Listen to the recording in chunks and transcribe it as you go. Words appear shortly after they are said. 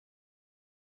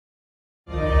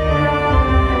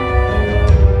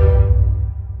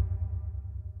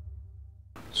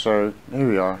So here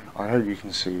we are. I hope you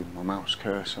can see my mouse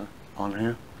cursor on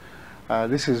here.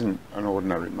 This isn't an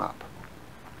ordinary map.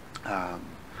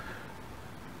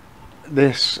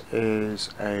 This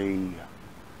is a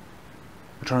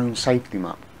drone safety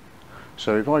map.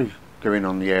 So if I go in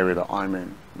on the area that I'm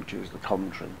in, which is the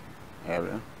Coventry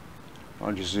area,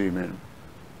 I just zoom in,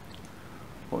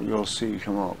 what you'll see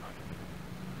come up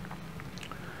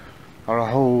are a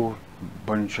whole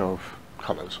bunch of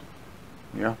colours.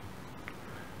 Yeah,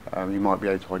 you might be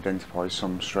able to identify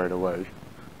some straight away,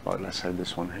 like let's say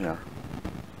this one here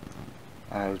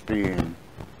as being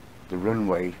the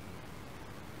runway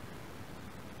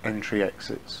entry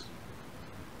exits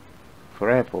for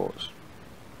airports.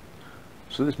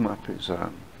 So this map is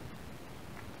it's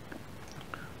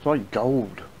like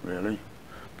gold really,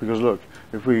 because look,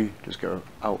 if we just go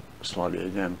out slightly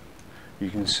again, you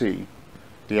can see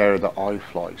the area that I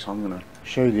fly. So I'm going to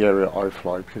show you the area I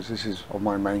fly because this is of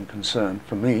my main concern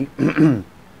for me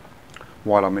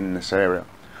while I'm in this area.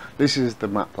 This is the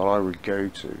map that I would go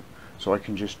to, so I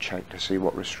can just check to see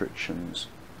what restrictions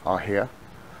are here.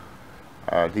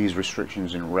 These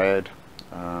restrictions in red,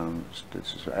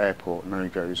 this is airport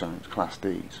no-go zones, class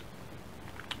Ds.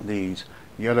 These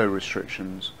yellow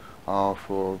restrictions are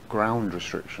for ground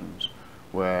restrictions,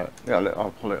 where, yeah,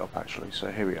 I'll pull it up actually,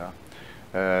 so here we are.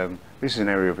 This is an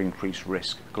area of increased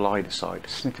risk, glider site,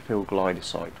 Snitterfield glider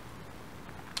site.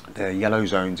 The yellow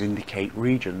zones indicate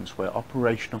regions where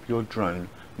operation of your drone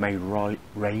may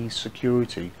raise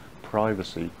security,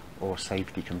 privacy or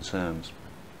safety concerns.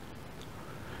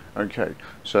 Okay,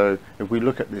 so if we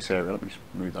look at this area, let me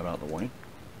move that out of the way.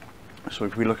 So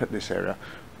if we look at this area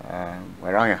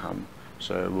where I am,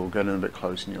 so we'll get in a bit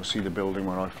closer and you'll see the building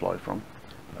where I fly from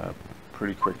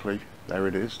pretty quickly. There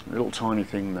it is, a little tiny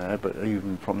thing there, but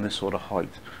even from this sort of height,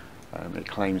 it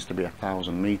claims to be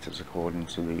 1,000 meters according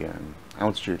to the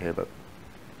altitude here, but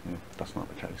that's not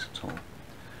the case at all.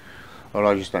 Or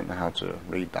I just don't know how to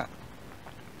read that.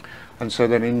 And so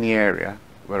then in the area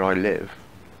where I live,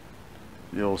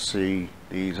 you'll see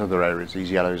these other areas,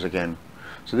 these yellows again.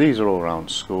 So these are all around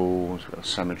schools, we've got a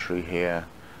cemetery here,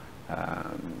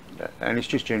 and it's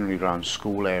just generally around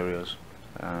school areas,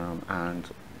 and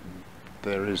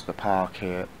there is the park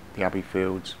here, the Abbey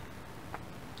Fields.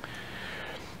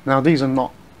 Now these are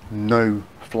not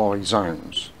no-fly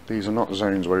zones. These are not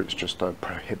zones where it's just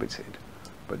prohibited,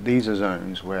 but these are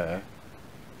zones where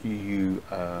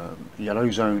yellow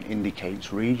zone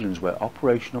indicates regions where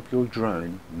operation of your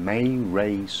drone may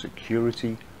raise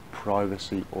security,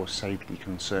 privacy or safety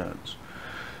concerns.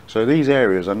 So these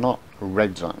areas are not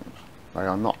red zones. They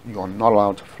are not, you're not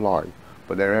allowed to fly,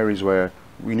 but they're areas where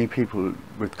we need people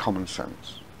with common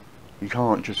sense. You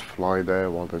can't just fly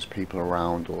there while there's people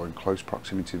around or in close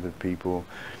proximity with people.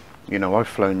 You know, I've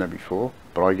flown there before,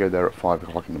 but I go there at 5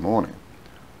 o'clock in the morning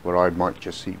where I might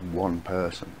just see one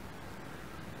person.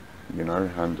 You know,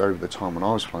 and over the time when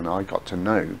I was flying, I got to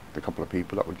know the couple of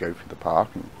people that would go through the park,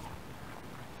 and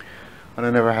I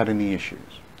never had any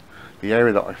issues. The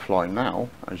area that I fly now,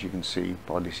 as you can see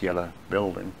by this yellow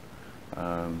building,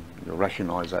 you'll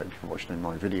recognise that if you've watched any of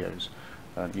my videos.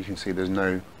 You can see there's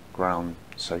no ground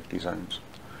safety zones.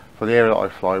 For the area that I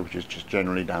fly, which is just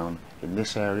generally down in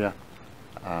this area,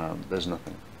 there's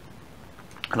nothing.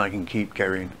 And I can keep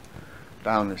going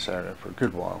down this area for a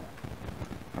good while,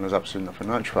 and there's absolutely nothing.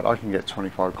 In actual fact, I can get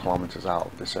 25 kilometres out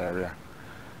of this area.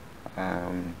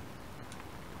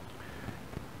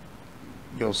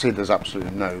 You'll see there's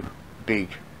absolutely no big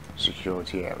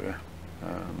security area,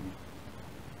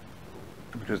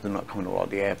 because they're not coming to like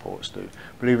the airports do.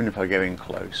 But even if I go in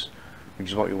close, which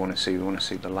is what you want to see, we want to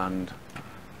see the land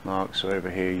marks. So over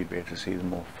here you'd be able to see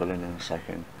them all fill in a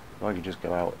second. If I could just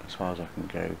go out as far as I can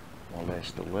go while they're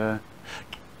still there.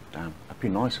 Damn, that'd be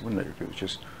nice, wouldn't it, if it was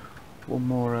just one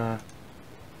more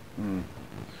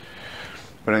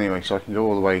But anyway, so I can go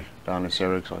all the way down this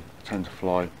area because I tend to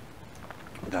fly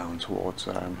down towards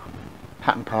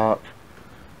Hatton Park.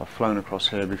 I've flown across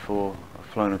here before, I've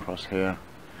flown across here.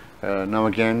 Now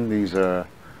again, these are,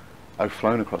 I've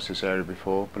flown across this area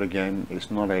before, but again, it's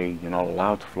not a, you're not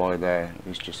allowed to fly there.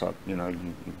 It's just that, you know,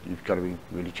 you've got to be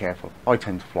really careful. I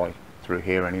tend to fly through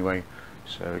here anyway,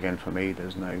 so again for me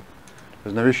there's no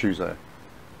issues there.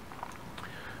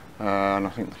 And I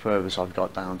think the furthest I've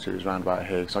got down to is around about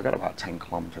here, because I got about 10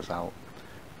 kilometres out,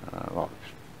 like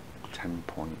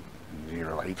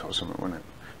 10.08 or something, wasn't it?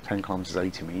 10 kilometres,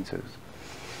 80 metres.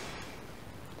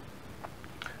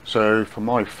 So for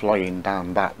my flying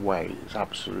down that way, it's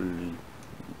absolutely,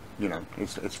 you know,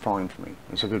 it's fine for me.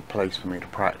 It's a good place for me to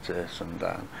practice, and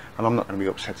I'm not going to be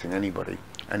upsetting anybody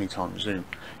anytime soon.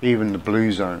 Even the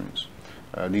blue zones,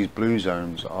 these blue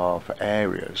zones are for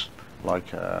areas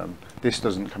like this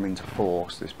doesn't come into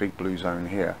force, this big blue zone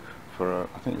here, for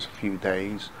I think it's a few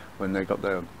days when they got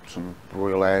some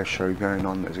Royal Air Show going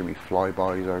on. There's going to be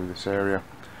flybys over this area.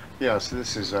 Yeah, so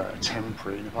this is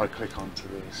temporary. If I click onto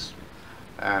this,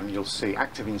 you'll see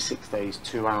active in 6 days,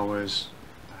 2 hours.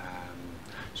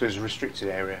 So it's a restricted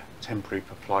area, temporary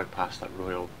for fly past that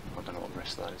Royal, I don't know what the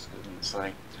rest of that is, it doesn't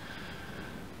say.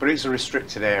 But it's a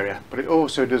restricted area. But it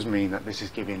also does mean that this is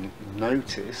giving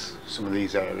notice, some of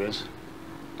these areas,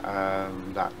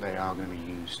 that they are going to be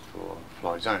used for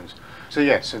fly zones. So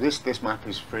yeah, so this map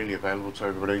is freely available to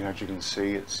everybody. As you can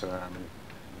see, it's if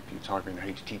you type in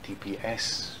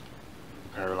https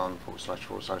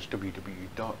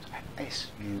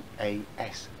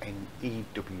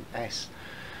www.suasnews.com.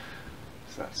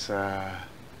 So that's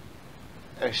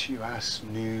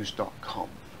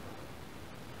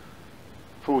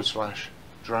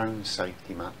suasnews.com/drone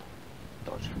safety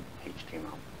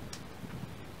map.html.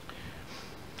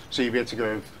 So you'll be able to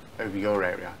go over your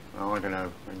area. Well, I don't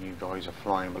know when you guys are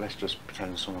flying, but let's just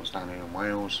pretend someone's down here in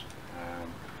Wales.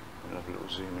 We'll have a little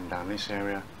zoom in down this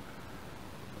area.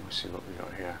 We'll see what we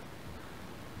got here.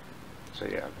 So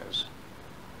yeah, there's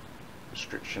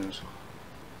restrictions.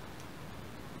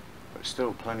 But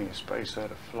still plenty of space there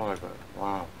to fly, but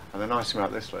wow. And the nice thing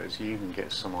about this is you can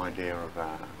get some idea of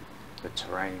the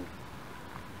terrain.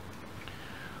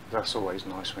 That's always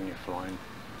nice when you're flying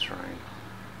the terrain.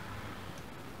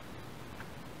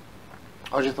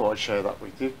 I just thought I'd share that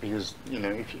with you because, you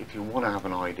know, if you want to have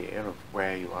an idea of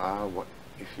where you are,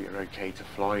 if you're okay to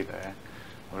fly there,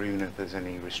 or even if there's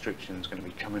any restrictions going to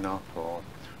be coming up or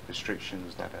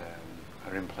restrictions that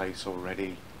are in place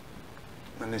already,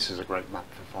 and this is a great map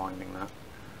for finding that.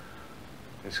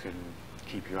 This can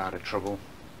keep you out of trouble.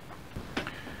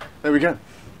 There we go.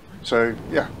 So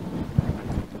yeah,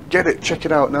 get it, check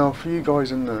it out. Now for you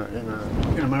guys in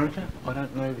America, I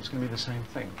don't know if it's going to be the same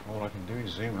thing. All I can do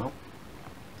is zoom out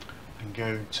and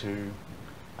go to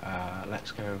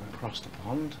let's go across the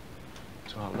pond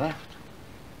to our left.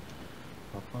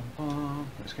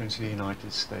 Let's go into the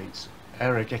United States.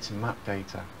 Error getting map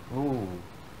data. Ooh,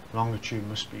 longitude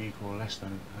must be equal or less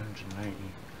than 180.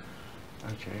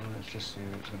 Okay, let's just see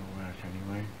if it's going to work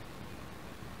anyway.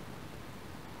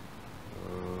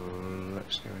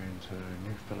 Let's go into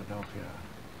New Philadelphia.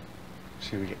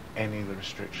 See if we get any of the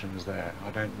restrictions there.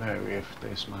 I don't know if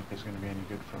this map is going to be any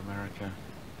good for America.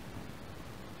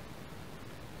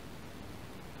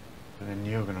 But then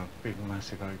you're going to have big,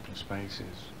 massive open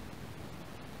spaces.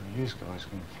 And you guys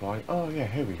can fly. Oh yeah,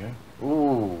 here we go.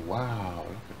 Oh wow,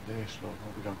 look at this. Look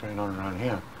what we got going on around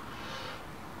here.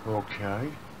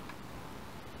 Okay.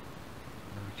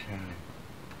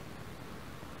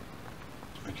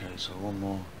 Okay, so one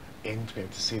more in to be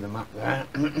able to see the map there.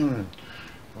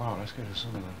 Wow, let's go to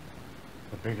some of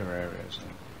the bigger areas.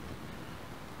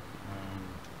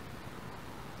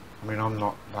 I mean, I'm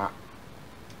not that,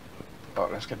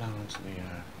 but let's get down into the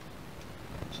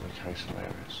coastal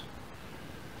areas.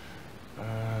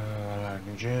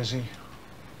 New Jersey.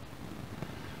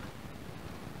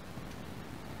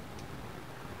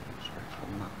 Sorry for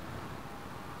that.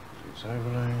 Use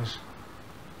overlays.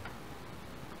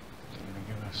 They're going to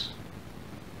give us.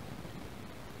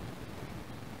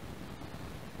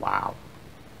 Wow.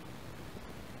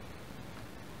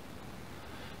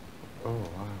 Oh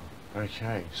wow.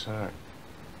 Okay, so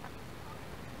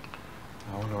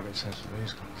I wonder what it says for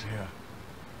these guys here.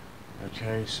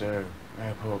 Okay, so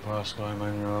airport pass sky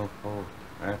manual. Oh,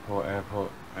 airport.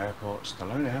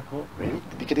 Stallone Airport. Really?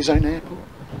 Did he get his own airport?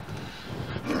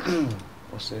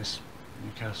 What's this?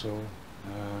 Newcastle,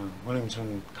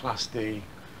 Wellington, Class D,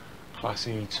 Class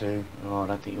E2. Oh, I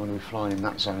don't think you want to be flying in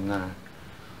that zone there.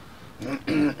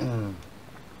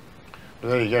 But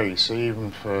there you go. You see,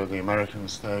 even for the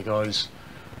Americans there, guys,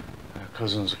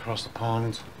 cousins across the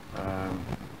pond.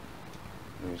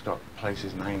 He's got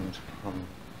places named from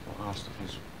what our stuff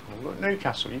is. Look,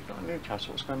 Newcastle, you've got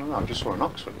Newcastle, what's going on there? I just saw in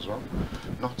Oxford as well.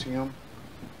 Nottingham.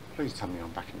 Please tell me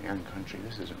I'm back in my own country,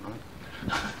 this isn't right.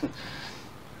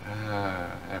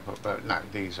 Airport, but no,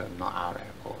 these are not our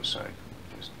airports, so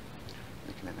just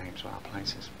looking at names of our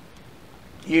places.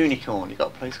 Unicorn, you've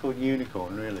got a place called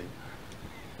Unicorn, really?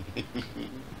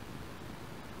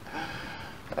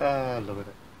 Loving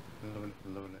it.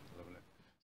 Loving it.